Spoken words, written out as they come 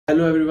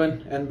Hello everyone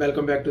and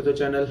welcome back to the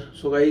channel.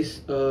 So guys,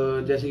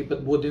 जैसे कि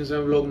बहुत दिन से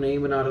मैं व्लॉग नहीं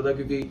बना रहा था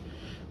क्योंकि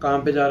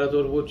काम पे जा रहा था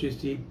और वो चीज़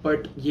थी।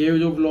 बट ये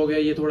जो व्लॉग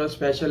है ये थोड़ा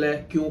स्पेशल है।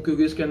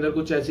 क्योंकि इसके अंदर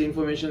कुछ ऐसी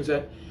इन्फॉर्मेशन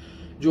है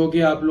जो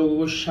कि आप लोगों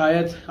को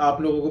शायद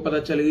आप लोगों को पता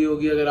चल गई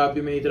होगी अगर आप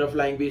भी मेरी तरह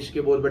फ्लाइंग बीट्स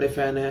के बहुत बड़े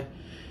फैन हैं।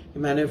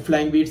 मैंने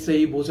फ्लाइंग बीट्स से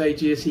ही बहुत सारी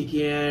चीज़ें सीखी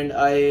हैं and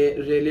I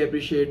really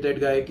appreciate that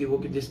guy कि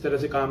वो जिस तरह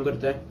से काम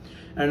करता है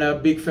and I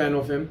big fan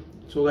of him.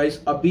 So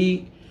guys,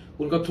 अभी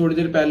उनका थोड़ी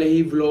देर पहले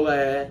ही व्लॉग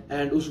आया है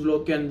एंड उस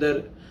व्लॉग के अंदर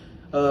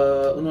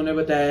उन्होंने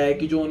बताया है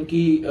कि जो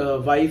उनकी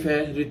वाइफ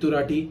है ऋतु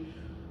राठी,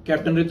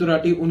 कैप्टन ऋतु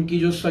राठी, उनकी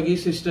जो सगी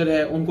सिस्टर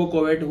है उनको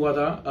कोविड हुआ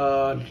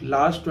था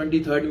लास्ट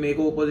 23 मई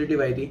को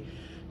पॉजिटिव आई थी।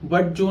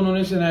 बट जो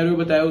उन्होंने सिनेरियो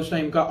बताया उस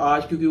टाइम का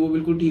आज, क्योंकि वो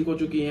बिल्कुल ठीक हो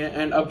चुकी हैं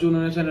एंड अब जो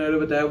उन्होंने सिनेरियो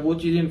बताया वो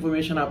चीज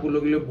इन्फॉर्मेशन आप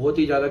लोगों के लिए बहुत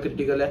ही ज्यादा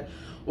क्रिटिकल है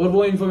और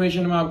वो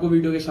इन्फॉर्मेशन मैं आपको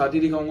वीडियो के साथ ही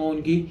दिखाऊंगा,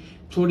 उनकी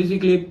छोटी सी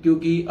क्लिप।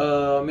 क्योंकि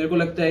मेरे को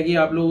लगता है कि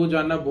आप लोगों को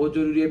जानना बहुत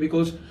जरूरी है।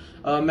 बिकॉज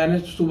मैंने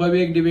सुबह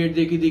भी एक डिबेट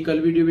देखी थी, कल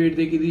भी डिबेट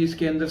देखी थी,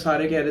 इसके अंदर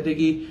सारे कह रहे थे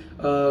कि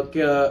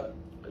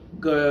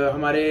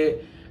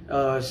हमारे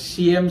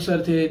सीएम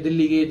सर थे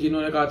दिल्ली के,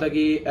 जिन्होंने कहा था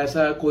कि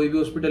ऐसा कोई भी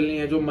हॉस्पिटल नहीं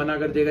है जो मना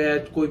कर देगा या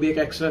कोई भी एक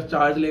एक्स्ट्रा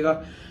चार्ज लेगा।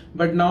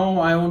 But now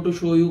I want to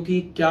show you कि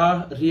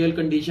क्या रियल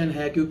कंडीशन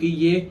है, क्योंकि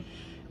ये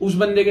उस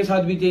बंदे के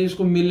साथ भी थे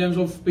जिसको मिलियंस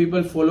ऑफ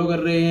पीपल फॉलो कर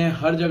रहे हैं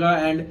हर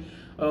जगह एंड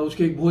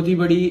उसकी एक बहुत ही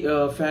बड़ी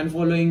फैन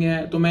फॉलोइंग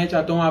है। तो मैं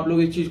चाहता हूँ आप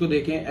लोग इस चीज को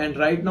देखें and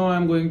right now I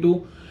am going to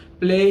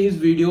play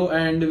his video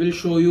and will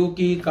show you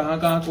कि कहाँ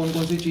कौन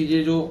कौन सी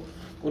चीजें जो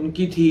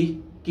उनकी थी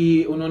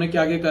कि उन्होंने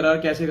क्या क्या करा,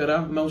 कैसे करा।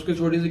 मैं उसके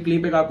छोटी सी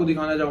क्लिप एक आपको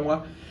दिखाना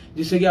चाहूंगा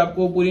जिससे कि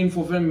आपको पूरी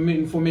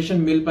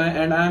इन्फॉर्मेशन मिल पाए।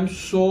 And I am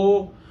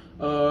so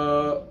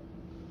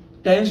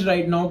tense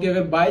right now कि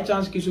अगर बाय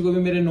चांस किसी को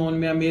भी मेरे नॉन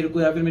में या मेरे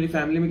को या फिर मेरी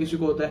फैमिली में किसी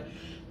को होता है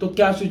तो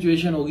क्या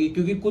सिचुएशन होगी,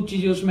 क्योंकि कुछ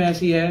चीजें उसमें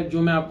ऐसी है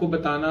जो मैं आपको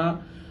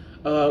बताना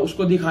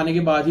उसको दिखाने के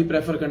बाद ही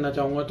प्रेफर करना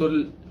चाहूंगा। तो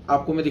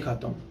आपको मैं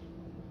दिखाता हूँ।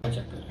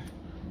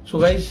 सो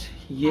गाइस,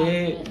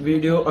 ये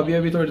वीडियो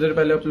अभी थोड़ी देर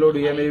पहले अपलोड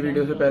हुई है मेरी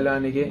वीडियो से पहले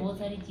आने के। बहुत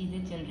सारी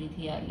चीजें चल रही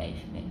थी यार लाइफ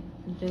में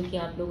जो कि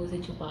आप लोगों से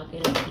छुपा के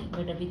रखी,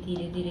 बट अभी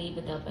धीरे धीरे ही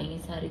बता पाएंगे,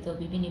 सारी तो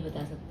अभी भी नहीं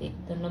बता सकते।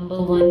 तो नंबर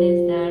 1 इज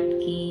दैट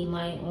कि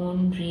my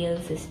own real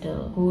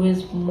sister who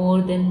is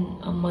more than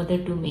a mother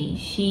to me,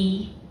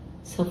 she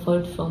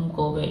suffered from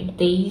Covid.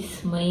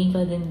 23 मई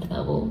का दिन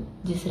था वो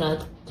जिस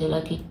रात चला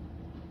की।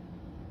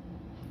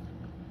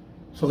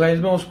 सो गाइस,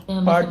 मैं उस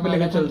पार्ट पे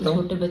लेकर चलता हूँ।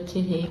 छोटे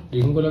बच्चे थे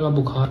जिनको लगा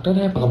बुखार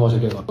है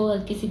पॉजिटिव, तो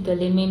किसी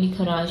गले में भी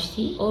खराश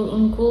थी और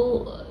उनको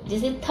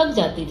जैसे थक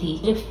जाती थी।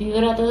 जब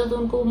फीवर आता था तो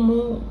उनको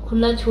मुंह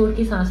खुला छोड़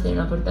के सांस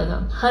लेना पड़ता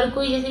था। हर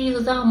कोई जैसे ये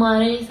सोचता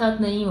हमारे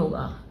साथ नहीं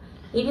होगा,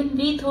 इवन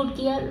वी थॉट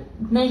कि यार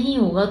नहीं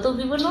होगा, तो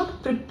we were not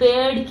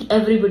prepared.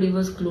 Everybody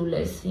was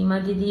clueless. सीमा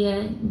दीदी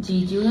है,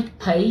 जीजू है,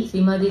 भाई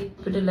सीमा दी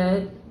हॉस्पिटल है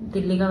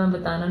दिल्ली का, मैं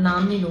बताना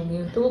नाम नहीं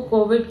लूंगी, तो वो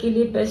कोविड के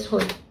लिए बेस्ट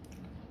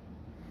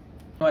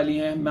वाली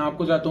हैं। मैं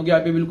आपको चाहता हूँ कि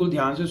आप ये बिल्कुल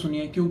ध्यान से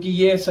सुनिए, क्योंकि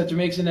ये सच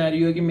में एक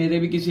सिनेरियो है कि मेरे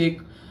भी किसी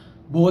एक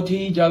बहुत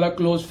ही ज्यादा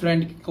क्लोज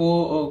फ्रेंड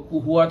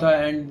को हुआ था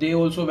and they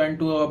also went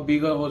to a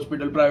bigger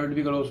hospital, private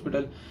bigger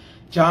hospital,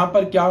 जहां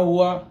पर क्या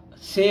हुआ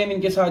सेम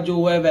इनके साथ जो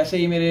हुआ है वैसे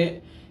ही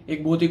मेरे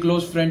एक बहुत ही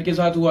क्लोज फ्रेंड के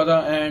साथ हुआ था।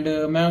 एंड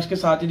मैं उसके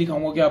साथ ही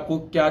दिखाऊंगा कि आपको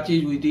क्या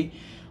चीज हुई थी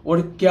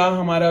और क्या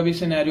हमारा अभी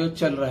सिनेरियो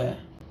चल रहा है।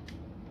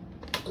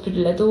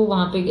 हॉस्पिटल है तो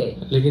वहां पे गए,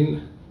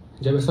 लेकिन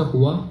जब ऐसा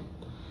हुआ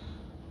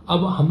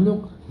अब हम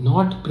लोग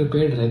नॉट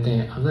प्रिपेयर्ड रहते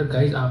हैं। अगर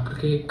गाइज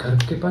आपके घर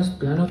के पास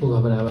पियानो होगा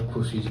बराबर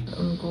प्रोसीजर,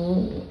 उनको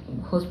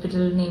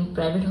हॉस्पिटल नहीं,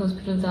 प्राइवेट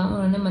हॉस्पिटल था,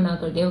 उन्होंने मना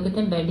कर दिया। वो कहते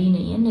हैं बेड ही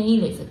नहीं है, नहीं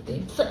ले सकते।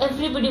 So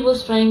everybody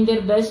was trying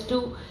their best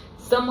to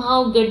somehow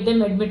get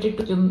them admitted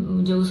to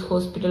जो उस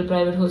हॉस्पिटल,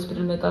 प्राइवेट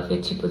हॉस्पिटल में काफी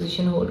अच्छी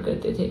पोजीशन होल्ड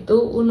करते थे। तो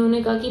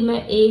उन्होंने कहा कि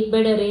मैं एक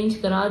बेड अरेंज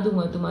करा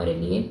दूंगा तुम्हारे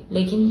लिए,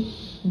 लेकिन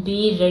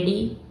बी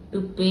रेडी टू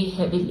पे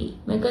हेवीली।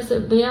 मैं कहा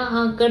भैया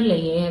हाँ कर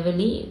लेंगे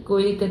हेवीली,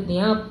 कोई दिक्कत नहीं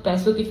है, आप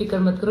पैसों की फिक्र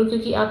मत करो,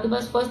 क्योंकि आपके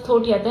पास फर्स्ट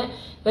थॉट ही आता है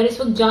यार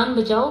इस वक्त जान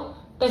बचाओ,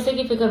 पैसे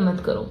की फिक्र मत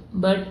करो।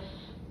 But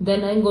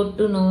then I got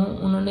to know,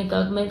 उन्होंने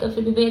कहा, मैं कहा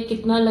फिर भी भैया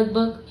कितना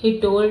लगभग, ही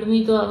टोल्ड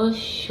मी, तो I was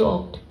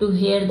shocked to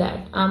here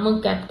that I am a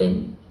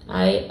captain,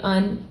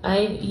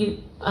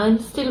 I'm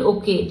still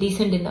okay,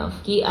 decent enough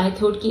कि I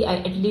thought कि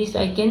at least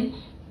I can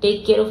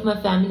take care of my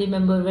family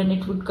member when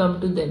it would come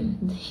to them.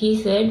 He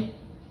said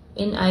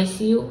in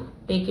ICU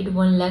take it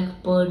 1 lakh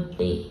per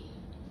day.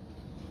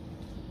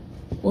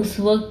 उस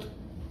वक्त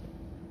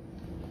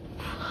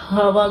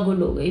हवा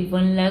गुल हो गई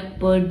 1 lakh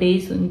per day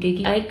सुन के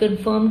कि I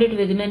confirmed it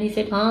with him and he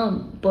said हाँ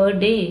per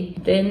day.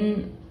 Then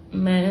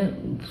मैं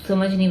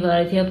समझ नहीं पा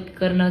रही थी अब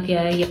करना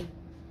क्या है।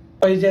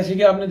 जैसे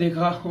कि आपने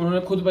देखा उन्होंने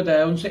खुद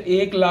बताया उनसे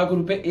 1 लाख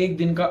रुपए एक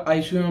दिन का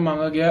आईसीयू में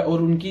मांगा गया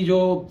और उनकी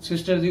जो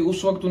सिस्टर थी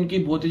उस वक्त उनकी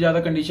बहुत ही ज्यादा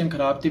कंडीशन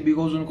खराब थी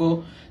बिकॉज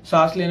उनको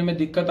सांस लेने में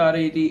दिक्कत आ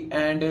रही थी।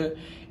 एंड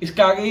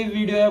इसके आगे ही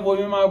वीडियो है वो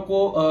भी मैं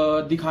आपको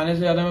दिखाने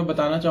से ज्यादा मैं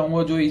बताना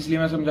चाहूंगा जो इसलिए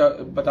मैं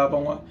बता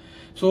पाऊंगा।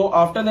 So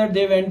after that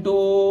they went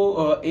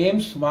to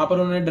AIIMS, वहां पर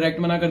उन्होंने डायरेक्ट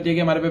मना कर दिया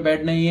कि हमारे पे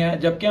बेड नहीं है,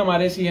 जबकि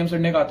हमारे सीएम सर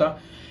ने कहा था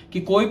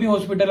कि कोई भी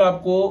हॉस्पिटल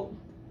आपको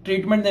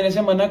ट्रीटमेंट देने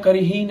से मना कर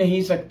ही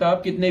नहीं सकता,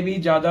 आप कितने भी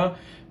ज्यादा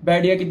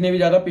बेड या कितने भी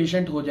ज्यादा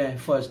पेशेंट हो जाएं,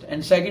 first.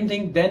 And second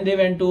thing, then they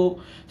went to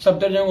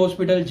Safdarjung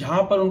hospital,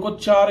 जहां पर उनको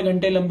 4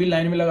 घंटे लंबी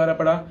लाइन में लगाना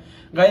पड़ा।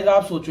 गाइज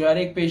आप सोचो यार,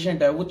 एक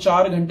पेशेंट है वो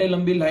 4 घंटे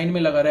लंबी लाइन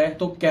में लगा रहा है,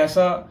 तो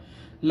कैसा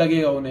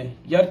लगेगा उन्हें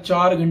यार।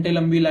 4 घंटे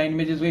लंबी लाइन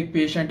में जिसमें एक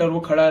पेशेंट और वो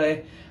खड़ा रहे,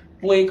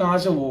 वो ये कहां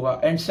से होगा।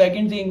 एंड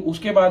सेकंड थिंग,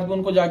 उसके बाद भी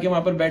उनको जाके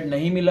वहां पर बेड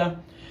नहीं मिला।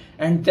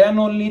 And then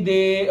only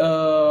they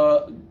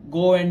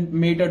go and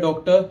meet a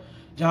doctor,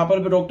 जहां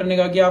पर डॉक्टर ने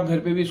कहा कि आप घर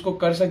पे भी इसको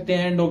कर सकते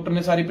हैं। डॉक्टर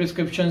ने सारी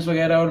प्रिस्क्रिप्शंस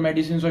वगैरह और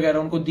मेडिसिन वगैरह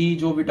उनको दी,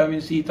 जो विटामिन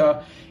सी था,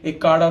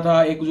 एक काढ़ा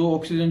था, एक जो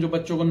ऑक्सीजन जो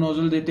बच्चों को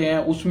नोजल देते हैं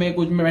उसमें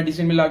कुछ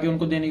मेडिसिन मिला के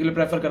उनको देने के लिए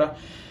प्रेफर करा।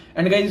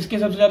 एंड गाइस इसकी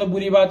सबसे ज्यादा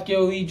बुरी बात क्या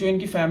हुई, जो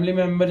इनकी फैमिली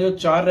मेंबर जो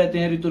 4 रहते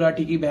हैं, ऋतु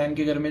राठी की बहन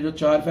के घर में जो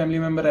 4 फैमिली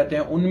मेंबर रहते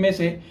हैं, उनमें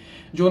से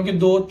जो उनके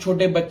 2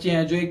 छोटे बच्चे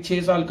हैं, जो एक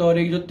 6 साल का और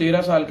एक जो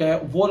 13 साल का है,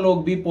 वो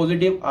लोग भी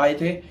पॉजिटिव आए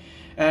थे।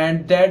 And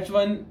that's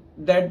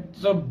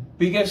the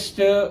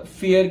biggest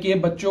fear कि ये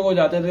बच्चों को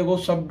जाते थे। वो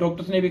सब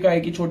डॉक्टर्स ने भी कहा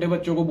है कि छोटे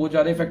बच्चों को बहुत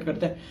ज्यादा इफेक्ट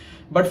करते हैं,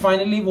 बट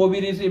फाइनली वो भी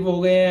रिसीव हो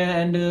गए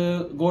हैं। एंड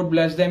गॉड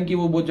ब्लेस देम कि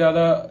वो बहुत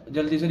ज्यादा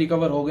जल्दी से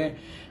रिकवर हो गए।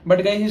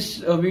 बट गाइस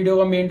इस वीडियो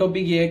का मेन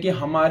टॉपिक ये है कि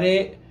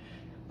हमारे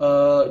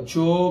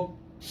जो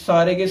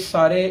सारे के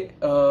सारे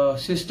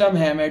सिस्टम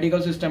है,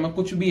 मेडिकल सिस्टम है,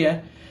 कुछ भी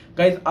है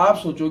गाइज, आप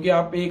सोचो कि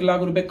आप 1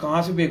 लाख रुपए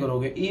कहां से पे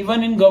करोगे।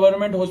 Even in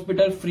government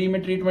hospital free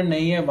में ट्रीटमेंट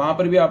नहीं है, वहां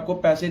पर भी आपको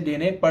पैसे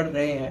देने पड़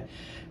रहे हैं।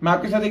 मैं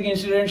आपके साथ एक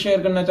इंसिडेंट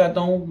शेयर करना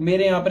चाहता हूं।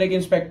 मेरे यहाँ पर एक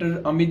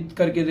इंस्पेक्टर अमित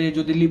करके थे,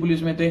 जो दिल्ली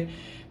पुलिस में थे।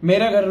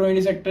 मेरा घर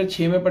रोहिणी सेक्टर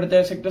 6 में पड़ता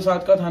है, सेक्टर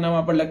 7 का थाना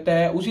वहां पर लगता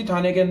है। उसी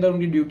थाने के अंदर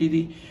उनकी ड्यूटी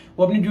थी।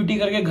 वो अपनी ड्यूटी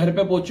करके घर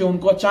पे पहुंचे,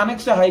 उनको अचानक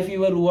से हाई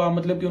फीवर हुआ,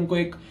 मतलब कि उनको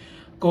एक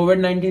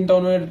COVID-19 था।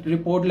 उन्होंने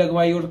रिपोर्ट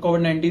लगवाई और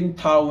COVID-19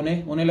 था,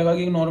 उन्हें लगा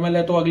कि नॉर्मल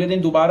है। तो अगले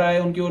दिन दोबारा आए,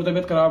 उनकी और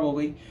तबियत खराब हो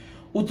गई।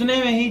 उतने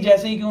में ही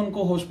जैसे ही कि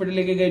उनको हॉस्पिटल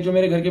लेके गए, जो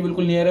मेरे घर के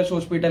बिल्कुल नियरेस्ट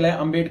हॉस्पिटल है,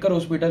 अंबेडकर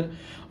हॉस्पिटल,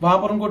 वहां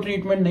पर उनको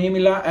ट्रीटमेंट नहीं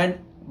मिला। एंड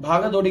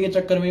भागा दौड़ी के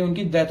चक्कर में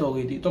उनकी डेथ हो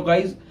गई थी। तो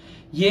गाइज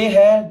ये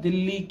है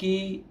दिल्ली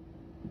की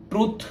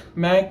ट्रूथ।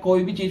 मैं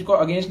कोई भी चीज को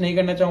अगेंस्ट नहीं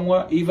करना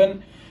चाहूंगा। इवन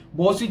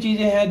बहुत सी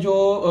चीजें हैं जो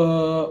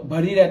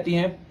भरी रहती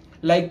हैं,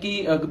 लाइक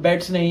कि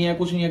बेड्स नहीं है,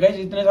 कुछ नहीं है। गाइज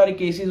इतने सारे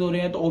केसेस हो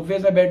रहे हैं, तो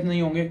ऑब्वियस है बेड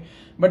नहीं होंगे,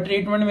 बट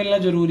ट्रीटमेंट मिलना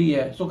जरूरी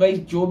है। सो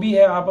गाइज जो भी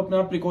है, आप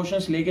अपना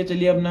प्रिकॉशंस लेके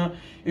चलिए, अपना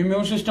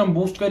इम्यून सिस्टम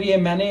बूस्ट करिए।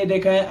 मैंने ये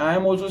देखा है, आई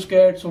एम ऑल्सो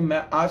स्कैर्ड। सो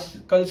मैं आज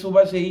कल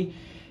सुबह से ही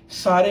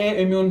सारे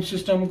इम्यून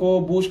सिस्टम को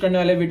बूस्ट करने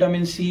वाले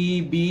vitamin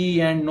C, B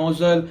and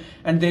nozzle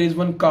and there is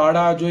one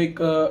काढ़ा जो एक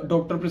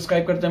डॉक्टर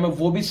प्रिस्क्राइब करते हैं, मैं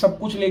वो भी सब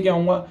कुछ लेके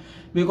आऊंगा।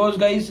 बिकॉज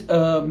गाइज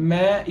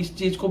मैं इस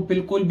चीज को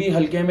बिल्कुल भी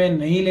हल्के में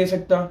नहीं ले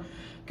सकता,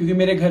 क्योंकि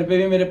मेरे घर पे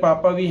भी मेरे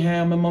पापा भी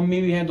हैं, मेरी मम्मी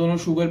भी हैं, दोनों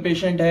शुगर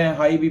पेशेंट हैं,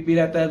 हाई बीपी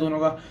रहता है दोनों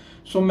का।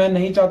 सो मैं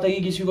नहीं चाहता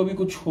कि किसी को भी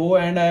कुछ हो।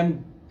 And I am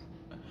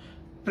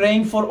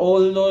praying for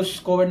all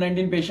those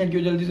COVID-19 patient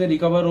की जल्दी से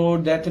रिकवर हो,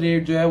 डेथ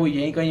रेट जो है वो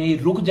यहीं का यहीं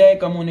रुक जाए,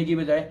 कम होने की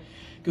बजाय,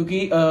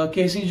 क्योंकि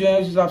केसेस जो है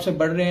उस हिसाब से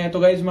बढ़ रहे हैं। तो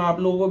गाइज मैं आप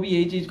लोगों को भी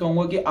यही चीज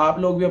कहूंगा कि आप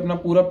लोग भी अपना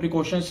पूरा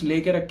प्रिकॉशंस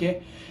लेके रखें।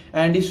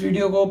 एंड इस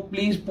वीडियो को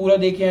प्लीज पूरा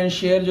देखें एंड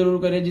शेयर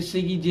जरूर करें,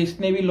 जिससे कि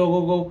जितने भी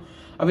लोगों को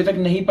अभी तक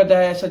नहीं पता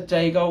है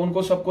सच्चाई का,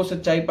 उनको सबको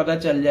सच्चाई पता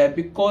चल जाए।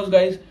 Because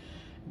guys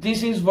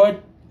this is what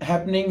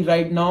happening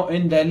right now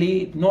in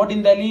Delhi, not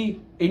in Delhi,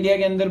 India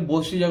के अंदर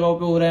बहुत सी जगहों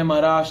पे हो रहा है,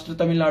 महाराष्ट्र,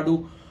 तमिलनाडु,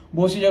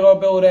 बहुत सी जगहों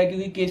पे हो रहा है,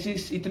 क्योंकि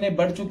केसेस इतने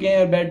बढ़ चुके हैं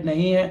और बेड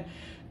नहीं है।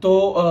 तो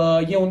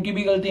ये उनकी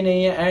भी गलती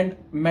नहीं है। एंड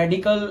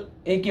मेडिकल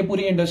एक ये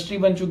पूरी इंडस्ट्री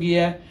बन चुकी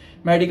है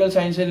मेडिकल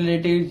साइंस से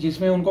रिलेटेड,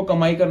 जिसमें उनको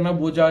कमाई करना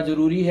बहुत ज्यादा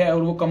जरूरी है।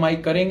 और वो कमाई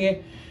करेंगे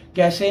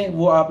कैसे,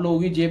 वो आप लोगों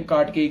की जेब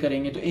काट के ही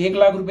करेंगे। तो 1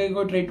 लाख रुपए की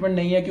कोई ट्रीटमेंट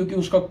नहीं है, क्योंकि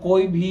उसका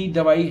कोई भी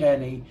दवाई है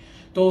नहीं,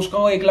 तो उसका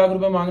वो 1 लाख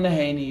रुपए मांगना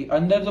है ही नहीं।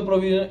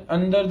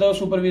 Under the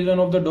supervision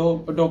of the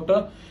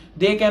doctor,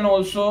 they can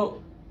also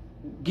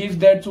give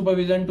that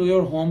supervision to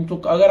your home. तो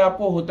अगर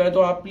आपको होता है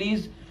तो आप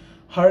प्लीज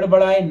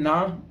हड़बड़ाए ना।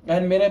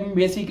 एंड मेरा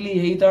बेसिकली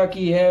यही था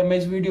कि मैं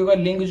इस वीडियो का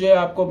लिंक जो है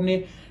आपको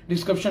अपने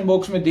डिस्क्रिप्शन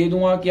बॉक्स में दे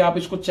दूंगा, कि आप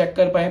इसको चेक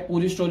कर पाए,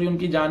 पूरी स्टोरी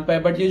उनकी जान पाए।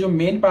 बट ये जो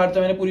मेन पार्ट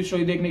था, मैंने पूरी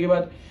स्टोरी देखने के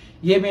बाद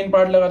ये मेन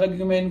पार्ट लगा था,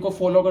 क्योंकि मैं इनको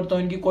फॉलो करता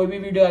हूँ। इनकी कोई भी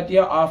वीडियो आती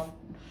है, आप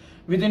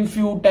विद इन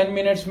फ्यू 10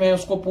 मिनट्स में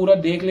उसको पूरा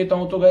देख लेता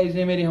हूँ। तो गाइज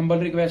ये मेरी हम्बल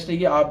रिक्वेस्ट है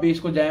कि आप भी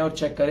इसको जाएं और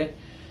चेक करें।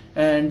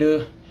 And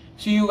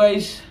C you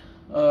guys.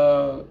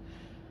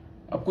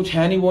 अब कुछ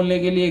है नहीं बोलने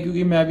के लिए,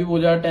 क्योंकि मैं भी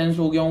बहुत ज्यादा टेंस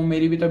हो गया हूँ।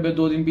 मेरी भी तबीयत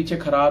 2 दिन पीछे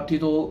खराब थी,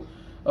 तो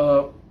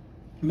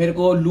मेरे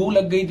को लू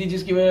लग गई थी,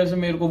 जिसकी वजह से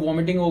मेरे को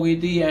वॉमिटिंग हो गई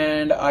थी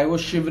एंड आई वाज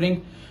शिवरिंग।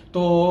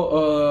 तो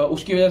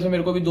उसकी वजह से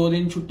मेरे को भी 2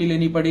 दिन छुट्टी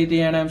लेनी पड़ी थी।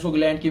 And I am so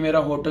glad कि मेरा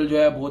होटल जो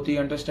है बहुत ही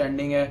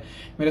अंडरस्टैंडिंग है,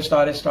 मेरे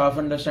सारे स्टाफ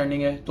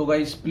अंडरस्टैंडिंग है। तो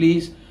गाइस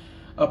प्लीज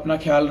अपना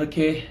ख्याल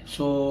रखे।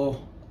 सो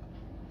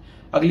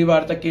अगली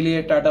बार तक के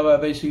लिए tata bye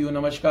bye, C you,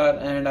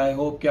 नमस्कार। एंड आई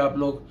होप कि आप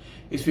लोग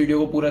इस वीडियो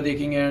को पूरा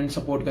देखेंगे एंड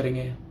सपोर्ट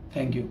करेंगे।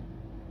 Thank you.